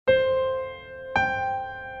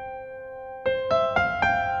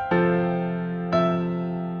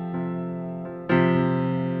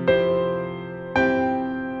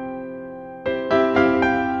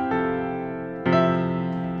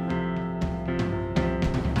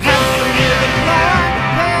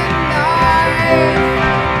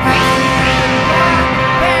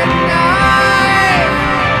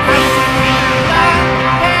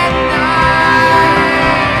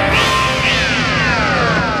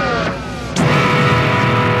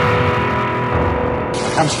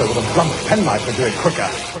hamster with a blunt penknife would do it quicker.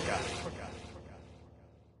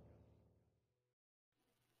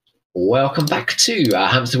 Welcome back to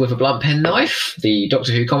Hamster with a Blunt Penknife, the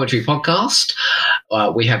Doctor Who commentary podcast.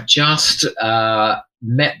 We have just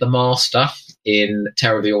met the Master in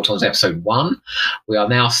Terror of the Autons episode 1. We are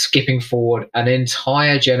now skipping forward an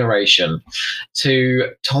entire generation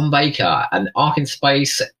to Tom Baker and Ark in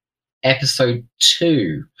Space episode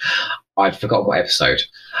 2. I've forgotten what episode.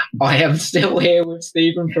 I am still here with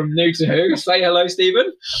Stephen from New to Who. Say hello,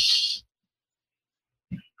 Stephen.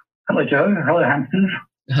 Hello, Joe. Hello, hamsters.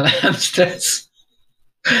 Hello, hamsters.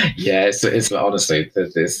 Yeah, it's honestly,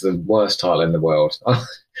 it's the worst title in the world.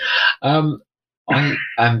 I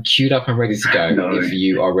am queued up and ready to go. No. If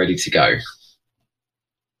you are ready to go.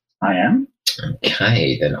 I am.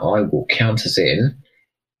 Okay, then I will count us in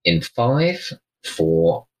 5,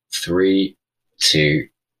 4, 3, 2,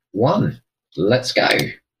 1. Let's go.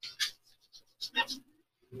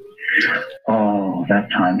 Oh, that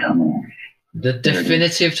time tunnel. The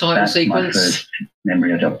definitive title sequence? My first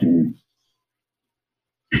memory of Doctor Who.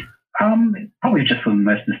 Probably just for the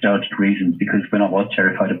most nostalgic reasons, because when I was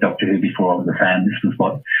terrified of Doctor Who before I was a fan, this was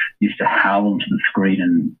what used to howl onto the screen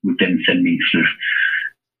and would then send me sort of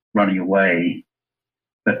running away.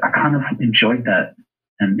 But I kind of enjoyed that.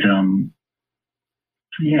 And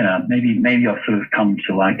yeah, maybe I've sort of come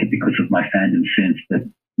to like it because of my fandom since. But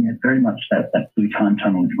yeah, very much that blue time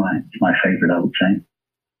tunnel is my favourite, I would say.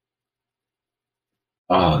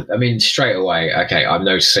 Oh, I mean, straight away, okay, I'm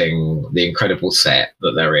noticing the incredible set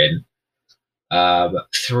that they're in.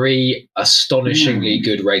 3 astonishingly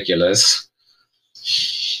good regulars.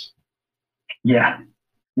 Yeah,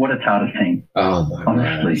 what a TARDIS team. Oh, my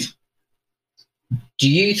honestly. God. Do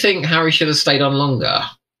you think Harry should have stayed on longer?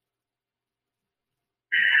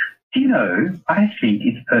 Do you know, I think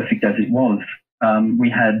it's perfect as it was. We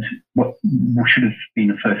had what should have been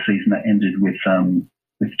the first season that ended with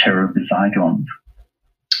Terror of the Zygons.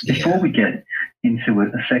 Before we get into a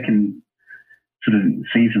second sort of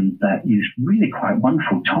season that is really quite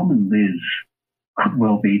wonderful, Tom and Liz could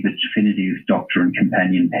well be the definitive Doctor and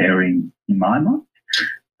companion pairing in my mind.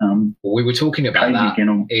 We were talking about that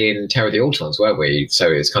in Terror of the Autons, weren't we?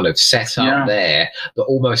 So it's kind of set up there, but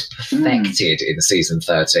almost perfected in season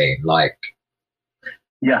 13.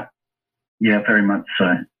 Yeah, very much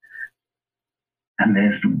so. And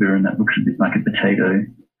there's the Viren that looks a bit like a potato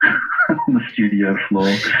on the studio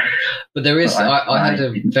floor. But there is, I had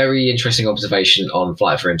a very interesting observation on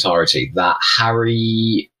Flight for Entirety that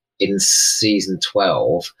Harry in season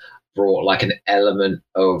 12 brought like an element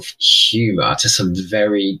of humour to some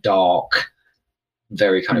very dark,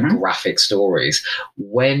 very kind of graphic stories.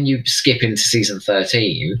 When you skip into season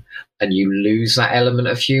 13 and you lose that element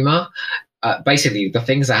of humour, basically the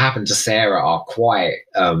things that happen to Sarah are quite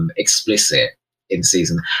explicit in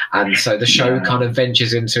season, and so the show kind of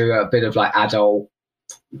ventures into a bit of like adult,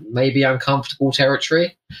 maybe uncomfortable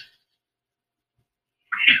territory.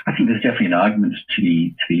 I think there's definitely an argument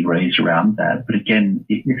to be raised around that, but again,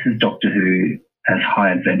 this is Doctor Who as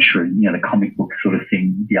high adventure, the comic book sort of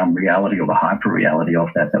thing, the unreality or the hyper reality of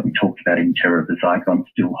that we talked about in Terror of the Zygons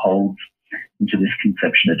still holds into this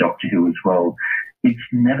conception of Doctor Who as well. It's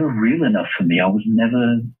never real enough for me. I was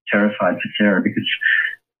never terrified for Sarah because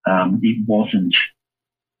it was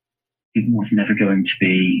never going to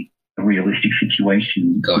be a realistic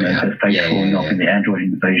situation. Her face falling off in the android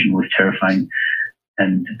invasion was terrifying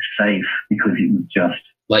and safe because it was just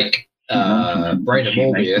like Brain of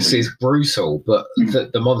Morbius is brutal, but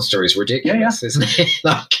the monster is ridiculous, isn't it?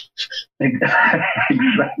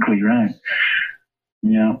 Exactly right.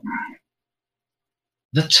 Yeah.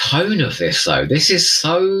 The tone of this, though, this is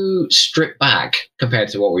so stripped back compared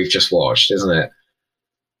to what we've just watched, isn't it?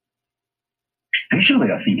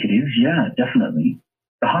 Visually, I think it is, yeah, definitely.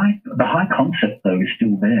 The high concept, though, is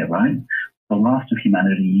still there, right? The last of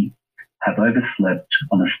humanity have overslept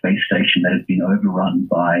on a space station that has been overrun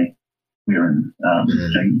by Viren,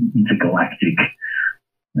 intergalactic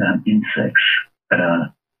insects that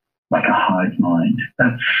are like a hive mind.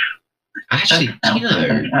 That's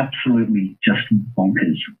absolutely just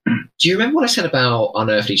bonkers. Do you remember what I said about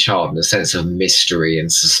Unearthly Child and the sense of mystery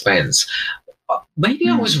and suspense? Maybe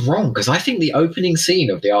I was wrong, because I think the opening scene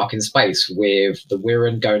of the Ark in Space with the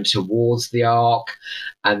Wirren going towards the Ark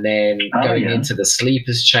and then going into the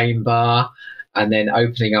sleeper's chamber and then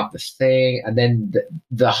opening up the thing and then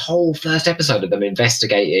the whole first episode of them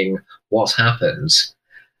investigating what's happened.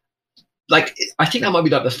 Like, I think that might be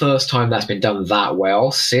like the first time that's been done that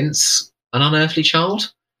well since An Unearthly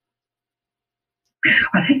Child.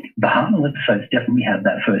 I think the Hartnell episodes definitely have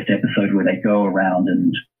that first episode where they go around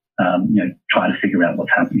and try to figure out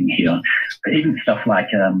what's happening here. But even stuff like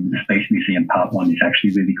the Space Museum Part 1 is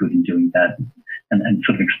actually really good in doing that and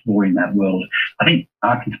sort of exploring that world. I think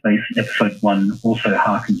Ark in Space Episode 1 also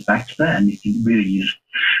harkens back to that, and it really is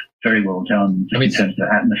very well done in terms of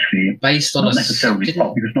atmosphere. Based on not necessarily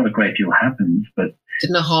plot, because not a great deal happens, but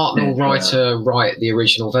didn't a Hartnell writer write the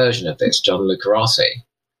original version of this, John Le Carrassi?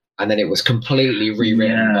 And then it was completely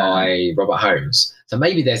rewritten by Robert Holmes. So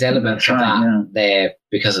maybe there's elements of that there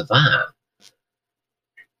because of that.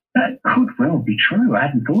 That could well be true. I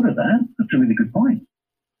hadn't thought of that. That's a really good point.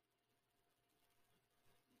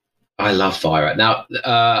 I love Fire. Now,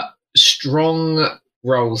 strong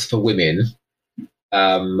roles for women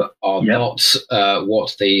are not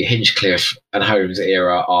what the Hinchcliffe and Holmes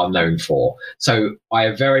era are known for. So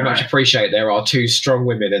I very much appreciate there are 2 strong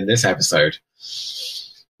women in this episode.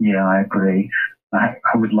 Yeah, I agree. I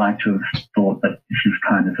would like to have thought that this is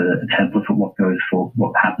kind of a template for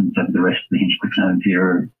what happens over the rest of the Hinchcliffe and Holmes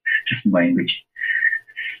era, just in the way in which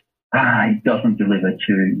it doesn't deliver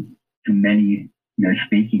to many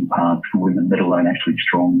speaking parts for women, let alone actually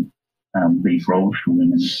strong lead roles for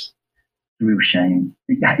women. It's a real shame.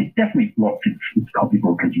 It definitely blocks its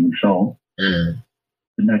copybook as a result.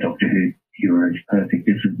 But no Doctor Who hero is perfect,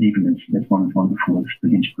 even as one as wonderful as the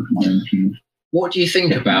Hinchcliffe and Holmes used. What do you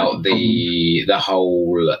think about the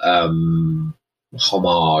whole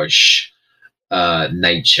homage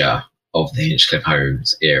nature of the Hinchcliffe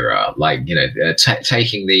Holmes era? Like,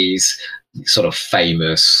 taking these sort of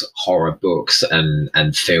famous horror books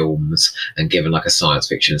and films and giving like a science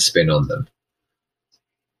fiction spin on them.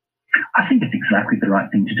 I think it's exactly the right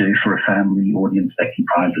thing to do for a family audience that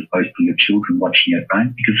comprises both of your children watching it, right?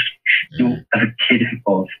 Because as a kid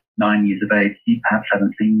of 9 years of age, you perhaps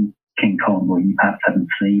haven't seen King Kong, or you perhaps haven't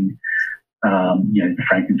seen, the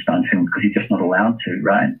Frankenstein film because you're just not allowed to,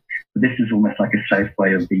 right? But this is almost like a safe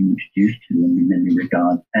way of being introduced to them in many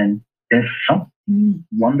regards. And there's something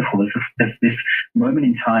wonderful. There's this moment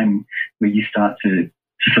in time where you start to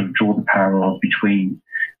sort of draw the parallels between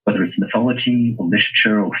whether it's mythology or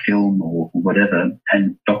literature or film or whatever,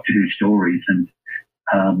 and Doctor Who stories. And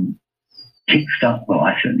kickstart. Well,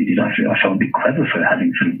 I certainly did. I felt a bit clever for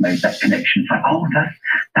having sort of made that connection. It's like, oh,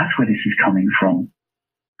 that's where this is coming from.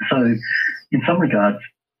 So, in some regards,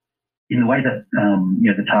 in the way that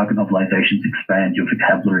the target novelizations expand your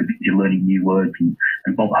vocabulary because you're learning new words, and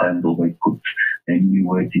Bob Holmes always puts new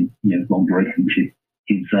words in longer into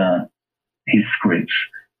his scripts.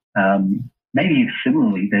 Maybe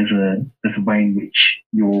similarly, there's a way in which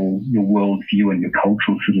your worldview and your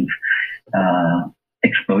cultural sort of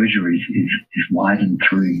exposure is widened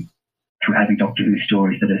through having Doctor Who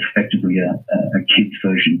stories that are effectively a kid's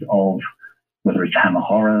version of whether it's Hammer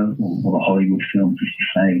horror or the Hollywood films, as you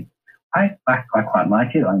say. I quite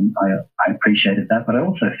like it. I appreciated that, but I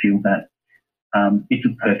also feel that it's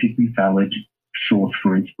a perfectly valid source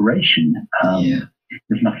for inspiration.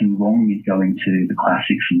 There's nothing wrong with going to the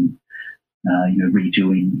classics and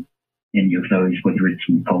redoing any of those, whether it's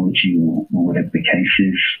mythology or whatever the case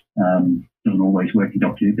is. Doesn't always work in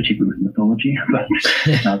Doctor Who, particularly with mythology, but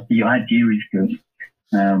the idea is good.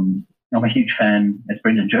 I'm a huge fan, as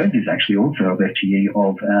Brendan Jones is actually also of FTE,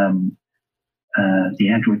 of the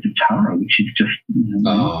Androids of Tara, which is just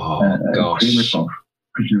a clear rip-off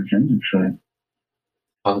Prisoner of Zendan. So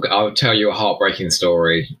I'll tell you a heartbreaking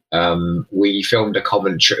story. We filmed a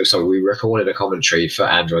commentary, so we recorded a commentary for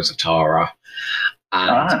Androids of Tara,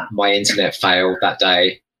 and my internet failed that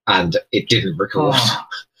day, and it didn't record.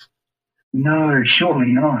 No, surely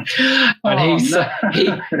not. And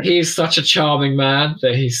he's such a charming man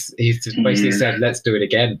that he's just basically said, "Let's do it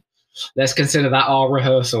again. Let's consider that our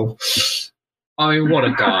rehearsal." I mean, what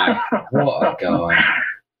a guy! What a guy!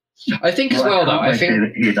 I think as well, though. I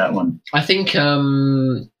think that one. I think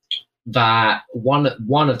that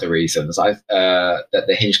one of the reasons that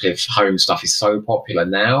the Hinchcliffe Holmes stuff is so popular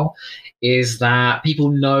now is that people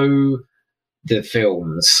know the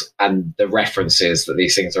films and the references that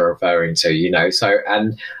these things are referring to, so,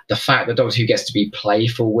 and the fact that Doctor Who gets to be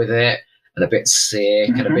playful with it and a bit sick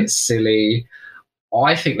and a bit silly,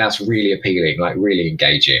 I think that's really appealing, like really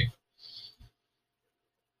engaging.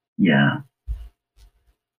 Yeah.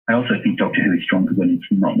 I also think Doctor Who is stronger when it's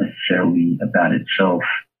not necessarily about itself.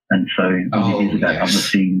 And so when it is about other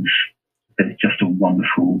things, there's just a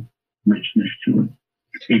wonderful richness to it.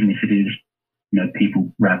 Even if it is, people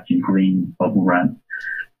wrapped in green bubble wrap.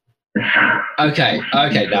 Okay,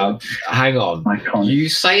 now hang on. Iconic. You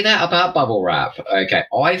say that about bubble wrap. Okay,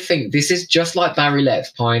 I think this is just like Barry Letts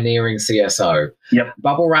pioneering CSO. Yep.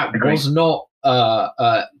 Bubble wrap was not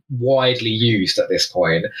widely used at this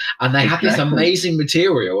point, and they had this amazing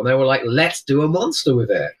material, and they were like, let's do a monster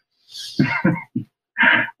with it.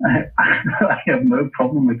 I have no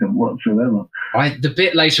problem with them whatsoever. The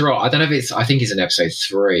bit later on, I don't know if I think it's in episode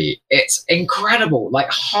 3. It's incredible.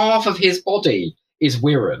 Like half of his body is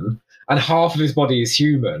Wirren and half of his body is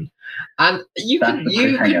human, and you can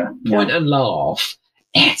point and laugh.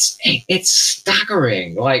 It's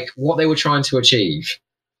staggering, like what they were trying to achieve.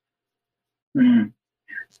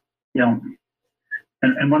 Yeah,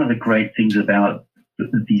 and one of the great things about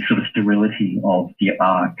the sort of sterility of the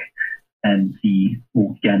Ark and the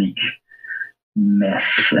organic mess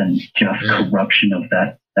and just corruption of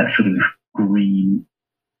that sort of green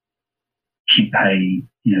Chipay,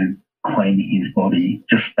 claiming his body,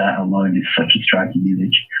 just that alone is such a striking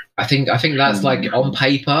image. I think that's like on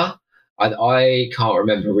paper. I can't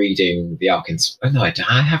remember reading the Ark. No,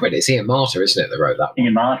 I have read it. It's Ian Marter, isn't it, that wrote that one?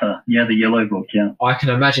 Ian Marter, yeah, the Yellow Book, yeah. I can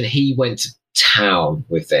imagine he went to town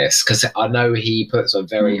with this because I know he puts a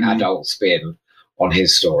very adult spin on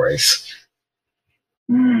his stories.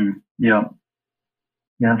 Yeah,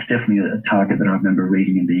 it's definitely a target that I remember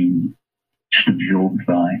reading and being just absorbed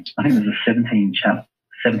by. I think there's a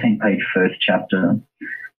 17-page first chapter,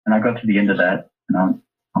 and I got to the end of that, and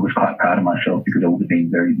I was quite proud of myself because I would have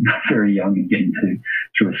been very, very young and getting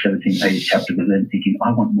through a 17-page chapter, but then thinking,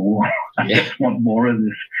 I want more. I just want more of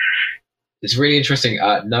this. It's really interesting.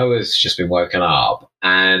 Noah's just been woken up,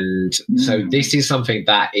 and so this is something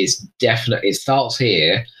that is definitely, it starts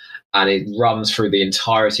here and it runs through the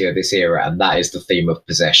entirety of this era, and that is the theme of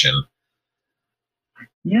possession.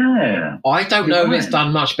 Yeah. I don't know if it's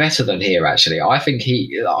done much better than here, actually. I think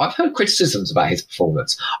I've heard criticisms about his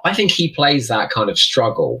performance. I think he plays that kind of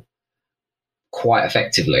struggle quite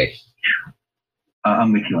effectively.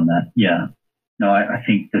 I'm with you on that, yeah. No, I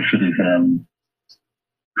think the sort of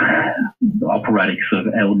the operatic sort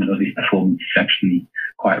of element of his performance is actually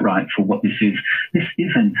quite right for what this is. This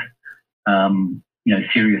isn't,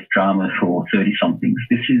 serious drama for 30-somethings.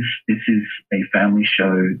 This is a family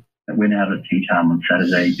show that went out at tea time on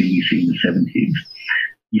Saturday, BBC in the 70s.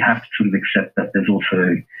 You have to sort of accept that there's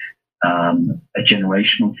also a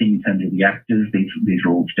generational thing in terms of the actors. These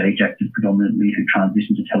are all stage actors predominantly who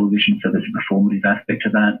transition to television, so there's a performative aspect to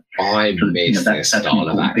that. I miss this style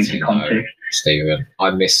of acting, though, Stephen.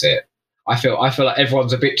 I miss it. I feel like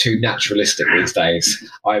everyone's a bit too naturalistic these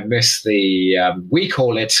days. I miss the we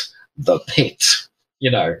call it the pit.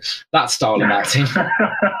 That style of acting.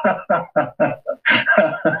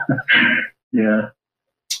 Yeah.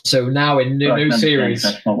 So now in new series,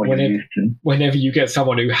 whenever you get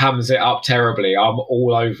someone who hams it up terribly, I'm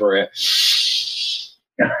all over it.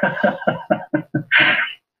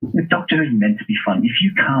 Doctor Who is meant to be fun. If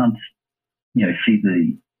you can't, see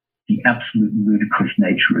the absolute ludicrous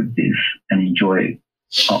nature of this and enjoy it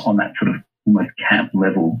on that sort of almost camp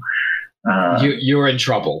level, you're in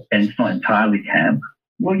trouble. And it's not entirely camp.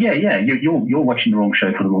 Well, yeah, you're watching the wrong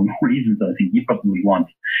show for the wrong reasons. I think you probably want,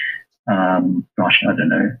 I don't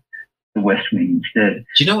know, The West Wing instead.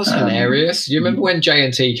 Do you know what's hilarious? You remember when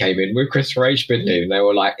J&T came in with Christopher H. Bidney and they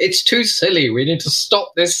were like, it's too silly, we need to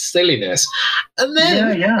stop this silliness. And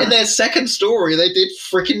then in their second story, they did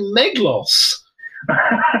freaking Meglos.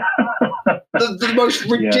 the most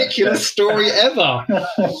ridiculous story ever.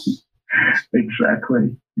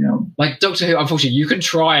 Exactly. Yeah. Like Doctor Who, unfortunately, you can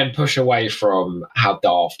try and push away from how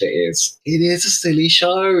daft it is. It is a silly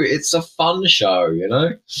show. It's a fun show,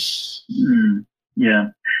 Yeah.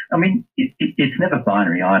 I mean, it's never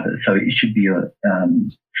binary either, so it should be a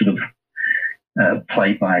sort of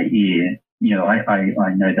play by ear.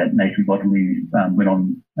 I know that Nathan Bodley went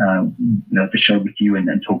on the show with you and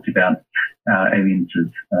talked about aliens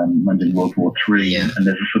of London World War III, and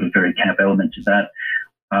there's a sort of very camp element to that.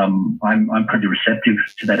 I'm pretty receptive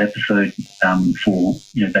to that episode for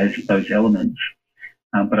those elements,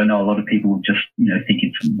 but I know a lot of people just think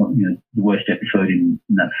it's the worst episode in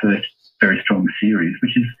that first very strong series,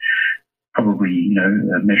 which is probably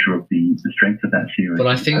a measure of the strength of that series. But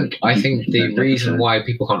I think the reason why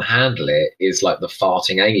people can't handle it is like the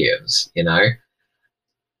farting aliens,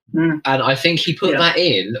 And I think he put that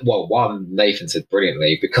in. Well, one, Nathan said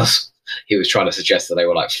brilliantly because he was trying to suggest that they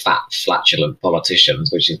were like fat, flatulent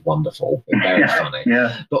politicians, which is wonderful and very funny.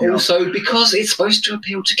 But also because it's supposed to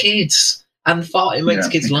appeal to kids, and farting makes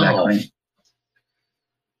kids laugh.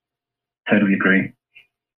 Totally agree.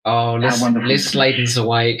 Oh, Liz Sladen's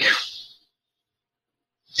awake.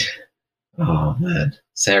 Oh man,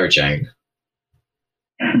 Sarah Jane.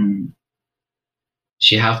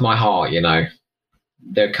 She has my heart,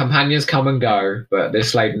 Their companions come and go, but Liz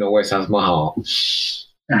Sladen always has my heart.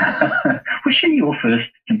 Was she your first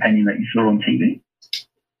companion that you saw on TV?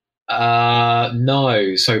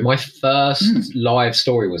 No. So my first live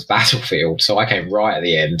story was Battlefield, so I came right at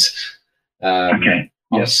the end. Okay.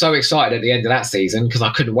 I was so excited at the end of that season because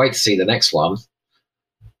I couldn't wait to see the next one.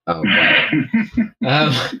 Oh,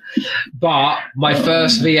 wow. But my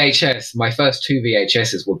first two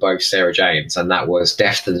VHSs were both Sarah Jane's, and that was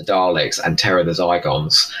Death to the Daleks and Terror the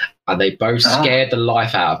Zygons. And they both scared the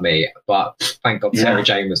life out of me, but thank God Sarah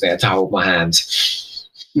Jane was there to hold my hand. She's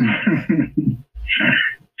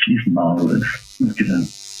marvellous. Look at her.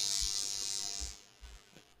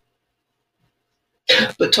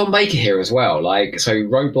 But Tom Baker here as well. Like, so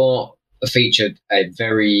Robot featured a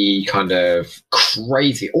very kind of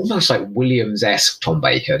crazy, almost like Williams-esque Tom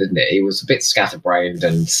Baker, didn't it? He was a bit scatterbrained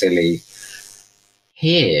and silly.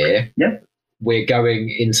 Here, we're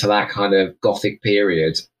going into that kind of gothic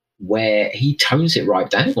period where he tones it right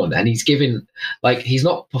down, and he's giving, like, he's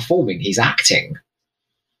not performing, he's acting.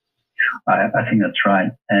 I think that's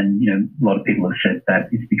right. And, you know, a lot of people have said that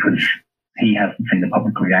it's because he hasn't seen the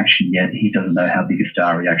public reaction yet. He doesn't know how big a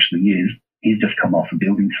star he actually is. He's just come off a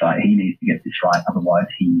building site. He needs to get this right, otherwise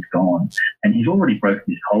he's gone. And he's already broken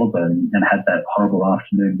his collarbone and had that horrible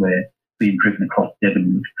afternoon where being driven across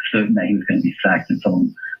Devon was certain that he was going to be sacked and someone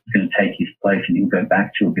was going to take his place and he'll go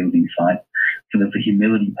back to a building site. So there's a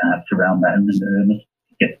humility perhaps around that and an earnest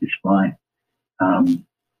to get this right.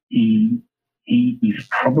 He is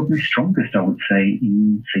probably strongest, I would say,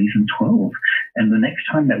 in season 12. And the next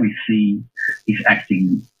time that we see his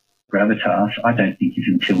acting gravitas, I don't think is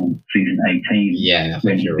until season 18. Yeah, I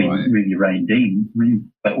think you're right. Really reined in.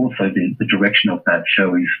 But also the direction of that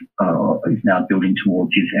show is now building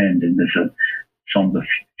towards his end, and there's a somber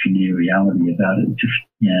funereality about it. Just,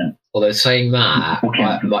 yeah. Although saying that,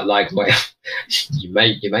 you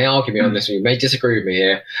may argue me on this, and you may disagree with me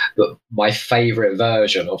here, but my favourite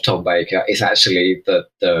version of Tom Baker is actually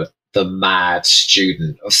the mad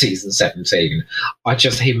student of season 17.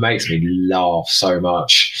 He makes me laugh so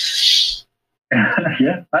much.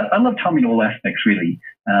 Yeah, I love Tom in all aspects, really.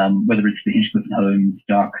 Whether it's the Hinchcliffe and Holmes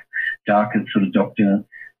darker sort of Doctor,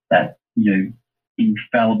 that, you know,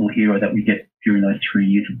 infallible hero that we get during those 3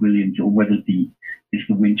 years of Williams, or whether it's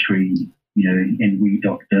the wintry, you know, ennui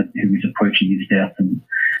Doctor who is approaching his death. And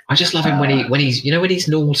I just love him when he's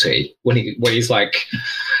naughty, when he's like,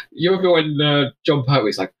 you remember when John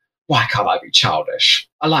Pertwee's like, why can't I be childish?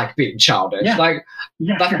 I like being childish. Yeah.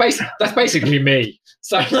 That's basically me.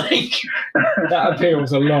 So like that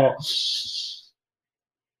appeals a lot.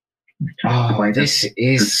 Oh, this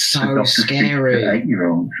is so scary.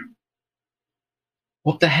 8-year-olds.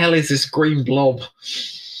 What the hell is this green blob?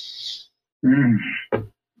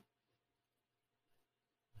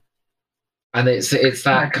 And it's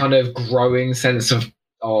that kind of growing sense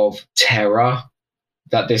of terror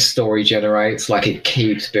that this story generates. Like, it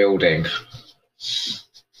keeps building.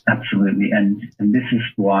 Absolutely, and this is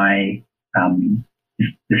why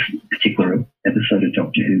this particular episode of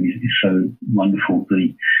Doctor Who is so wonderful.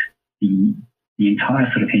 The entire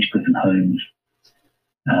sort of Hinchcliffe and Holmes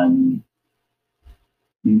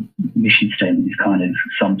mission statement is kind of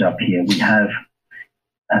summed up here. We have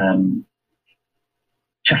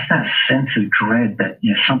just that sense of dread that,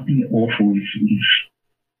 you know, something awful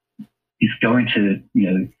is going to,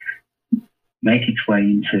 you know, make its way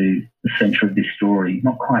into the centre of this story.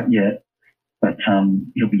 Not quite yet, but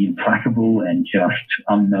it'll be implacable and just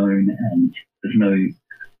unknown, and there's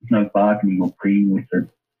no bargaining or pleading with it.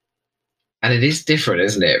 And it is different,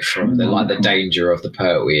 isn't it, from the danger of the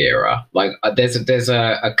Pertwee era? Like, there's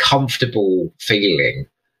a comfortable feeling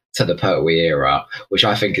to the Pertwee era, which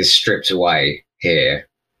I think is stripped away here.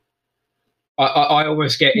 I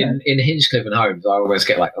almost get in Hinchcliffe and Holmes. I almost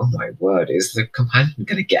get like, oh my word, is the companion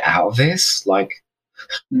going to get out of this? Like,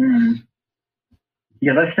 yeah,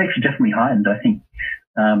 those stakes are definitely heightened. I think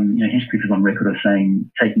you know, Hinchcliffe is on record of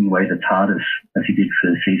saying taking away the TARDIS, as he did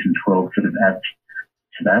for season 12, sort of adds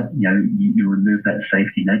to that. You know, you remove that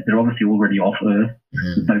safety net. They're obviously already off Earth.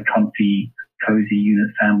 There's no comfy, cozy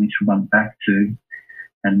unit family to run back to,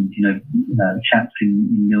 and you know, chaps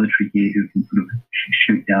in military gear who can sort of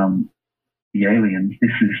shoot down the aliens.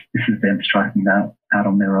 This is them striking out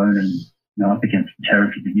on their own, and, you know, up against the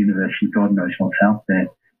terrors of the universe, and God knows what's out there.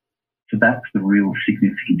 So that's the real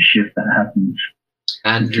significant shift that happens.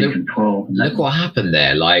 And in season 12. Look what happened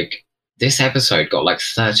there. Like, this episode got like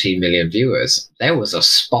 13 million viewers. There was a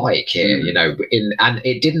spike here, you know, and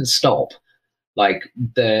it didn't stop. Like,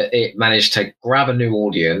 it managed to grab a new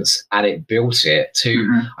audience, and it built it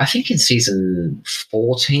to, I think in season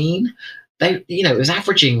 14, it was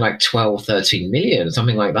averaging like 12, 13 million,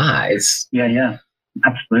 something like that. Yeah,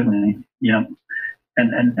 absolutely. Yeah.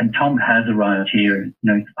 And Tom has arrived here. You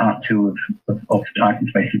know, it's part 2 of Titan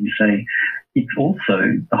Space, as you say. It's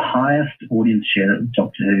also the highest audience share that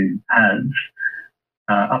Doctor Who has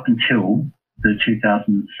up until the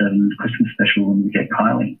 2007 Christmas special when we get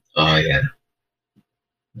Kylie. Oh yeah.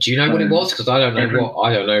 Do you know what it was? Because I don't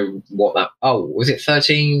know what that. Oh, was it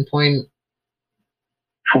 13 point?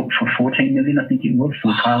 For 14 million, I think it was for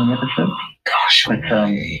the Kylie episode. Gosh, but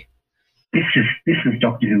this is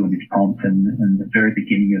Doctor Who in its pomp and the very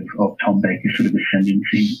beginning of Tom Baker's sort of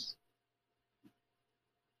ascendancy.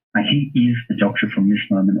 Like, he is the Doctor from this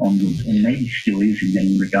moment onwards, and maybe still is in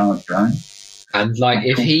many regards, right? And like,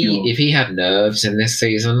 if he had nerves in this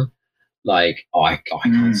season, like I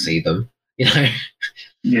can't see them, you know.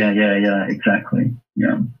 Yeah, exactly.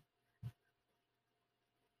 Yeah.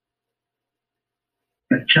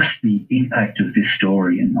 But just the impact of this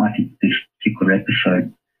story, and I think this particular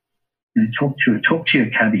episode, you know, talk to your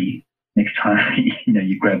cabbie next time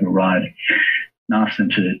you grab a ride and ask them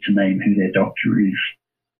to name who their doctor is.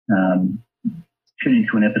 Tune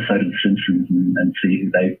into an episode of The Simpsons and see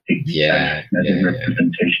who they picked as their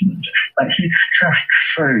representation. Like, it's just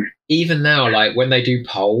so. Even now, like when they do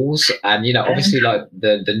polls, and you know, obviously, like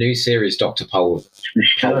the new series Doctor polls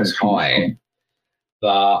high,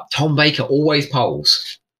 but Tom Baker always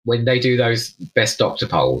polls when they do those best Doctor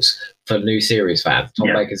polls for new series fans.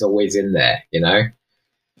 Tom Baker's always in there, you know.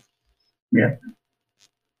 Yeah.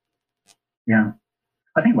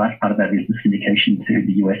 I think last part of that is the syndication to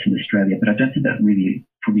the US and Australia, but I don't think that really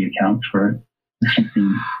fully accounts for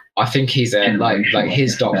something. I think he's like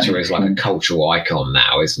his Doctor is like a cultural icon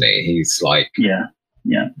now, isn't he? He's like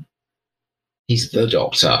he's the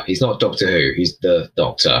Doctor. He's not Doctor Who. He's the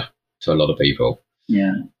Doctor to a lot of people.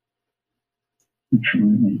 Yeah,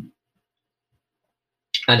 absolutely.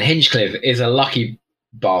 And Hinchcliffe is a lucky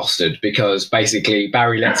bastard because basically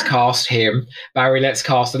Barry lets cast him, Barry lets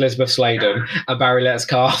cast Elizabeth Sladen, and Barry lets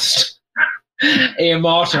cast Ian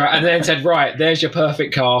Marter, and then said, right, there's your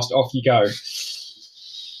perfect cast, off you go.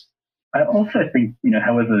 I also think, you know,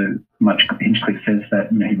 however much Hinchcliffe says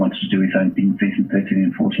that, you know, he wants to do his own thing in season 13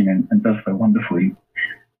 and 14 and does so wonderfully,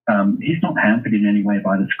 he's not hampered in any way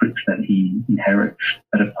by the scripts that he inherits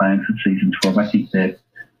that are planned for season 12. I think that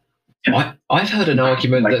I've heard an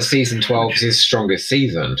argument that season 12 is his strongest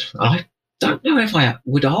season. I don't know if I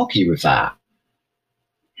would argue with that.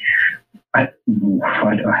 I don't know.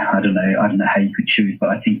 I don't know how you could choose, but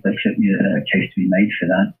I think there's certainly a case to be made for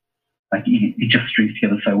that. Like, it just strings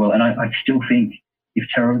together so well. And I still think if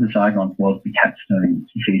Terror of the Zygons was the capstone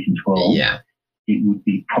to season 12, it would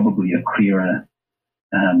be probably a clearer,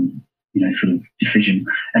 sort of decision.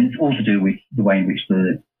 And it's all to do with the way in which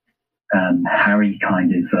the Harry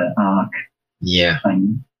kind of arc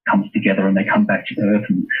comes together, and they come back to Earth,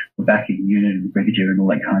 and we're back in Unit and Brigadier and all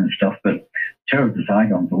that kind of stuff. But Terror of the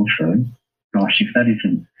Zygons also, gosh, if that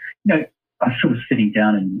isn't, you know, I was sort of sitting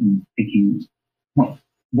down and thinking,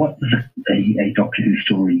 what does a Doctor Who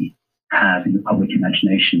story have in the public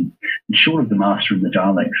imagination? And short of the Master and the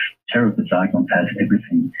Daleks, Terror of the Zygons has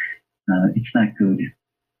everything. It's that good.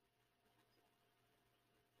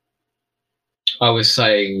 I was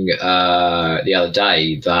saying the other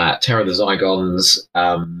day that Terror of the Zygons,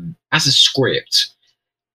 as a script,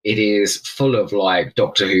 it is full of like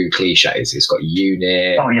Doctor Who cliches. It's got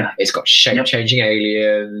Unit. Oh, yeah. It's got shape-changing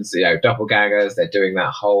aliens, you know, doppelgangers. They're doing that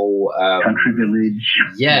whole country village.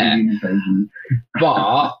 Yeah.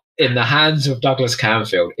 But in the hands of Douglas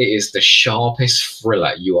Camfield, it is the sharpest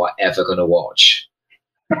thriller you are ever going to watch.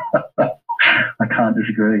 I can't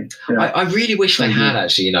disagree. Yeah. I really wish they had,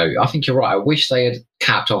 actually. You know, I think you're right. I wish they had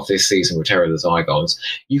capped off this season with Terror of the Zygons.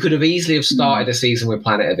 You could have easily have started a season with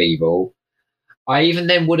Planet of Evil. I even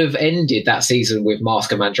then would have ended that season with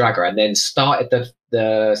Mask of Mandragora, and then started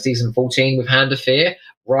the season 14 with Hand of Fear,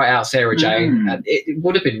 right out Sarah Jane, and it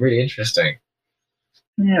would have been really interesting.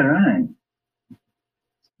 Yeah, right.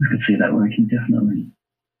 I could see that working, definitely.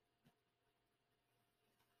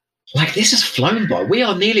 Like, this has flown by. We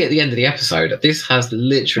are nearly at the end of the episode. This has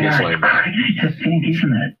literally flown by. It's crazy to think,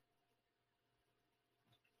 isn't it?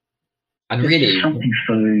 And really,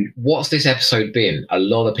 what's this episode been? A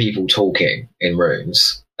lot of people talking in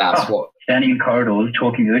rooms. That's what. Standing in corridors,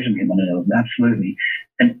 talking urgently among themselves. Absolutely.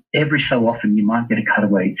 And every so often, you might get a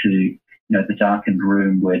cutaway to, you know, the darkened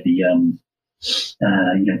room where the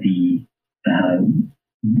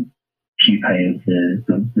pupae of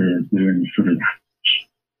the women sort of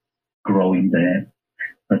growing there.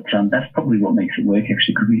 But that's probably what makes it work,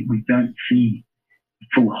 actually, because we don't see the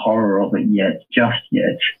full horror of it just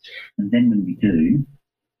yet. And then when we do,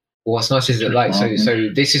 what's nice is that, like, so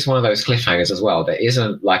this is one of those cliffhangers as well. There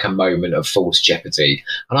isn't like a moment of false jeopardy,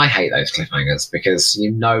 and I hate those cliffhangers because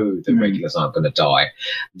the regulars aren't going to die.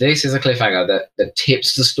 This is a cliffhanger that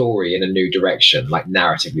tips the story in a new direction, like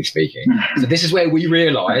narratively speaking. So this is where we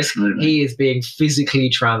realise he is being physically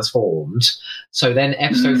transformed. So then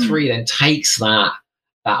episode 3 then takes that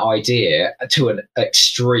idea to an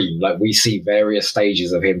extreme. Like, we see various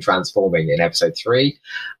stages of him transforming in episode 3,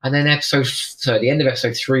 and then the end of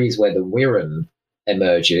episode 3 is where the Wirren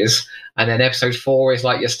emerges, and then episode 4 is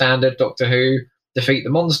like your standard Doctor Who defeat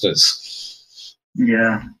the monsters.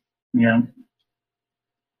 Yeah.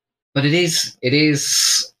 But it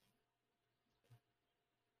is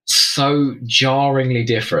so jarringly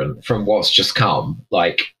different from what's just come,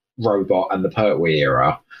 like Robot and the Pertwee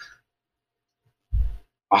era.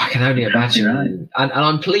 I can only imagine, and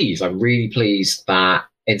I'm pleased. I'm really pleased that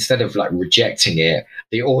instead of like rejecting it,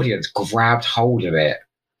 the audience grabbed hold of it.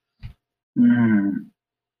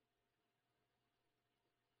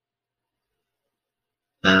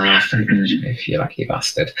 If you lucky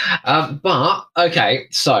bastard. But okay,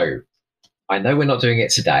 so I know we're not doing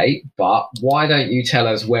it today, but why don't you tell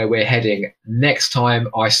us where we're heading next time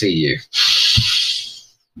I see you?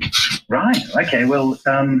 Right. Okay. Well,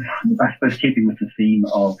 I suppose keeping with the theme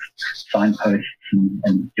of signposts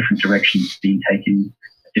and different directions being taken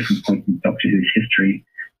at different points in Doctor Who's history,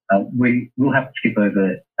 we will have to skip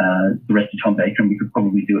over the rest of Tom Baker, and we could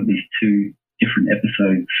probably do at least 2 different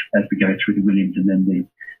episodes as we go through the Williams and then the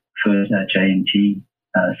first JMT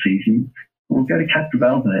season. We'll go to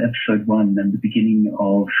Castrovalva, episode 1, and the beginning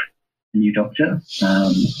of the new Doctor,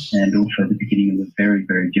 and also the beginning of a very,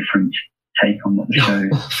 very different take on what the show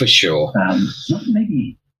for sure not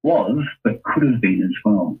maybe was, but could have been as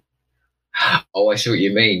well. Oh, I see what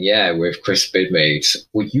you mean. Yeah, with Chris Bidmead.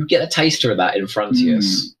 Well, you get a taster of that in front of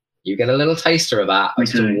us. You get a little taster of that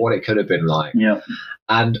as to what it could have been like. Yeah.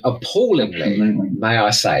 And appallingly, may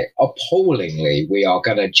I say, we are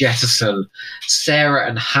going to jettison Sarah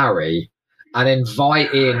and Harry and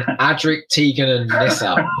invite in Adric, Tegan and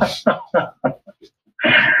Nissa.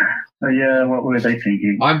 Yeah, what were they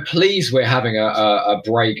thinking? I'm pleased we're having a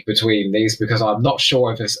break between these because I'm not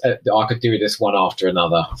sure if I could do this one after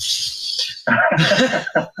another. It's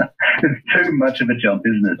too much of a jump,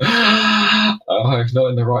 isn't it? Oh, not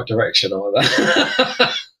in the right direction either.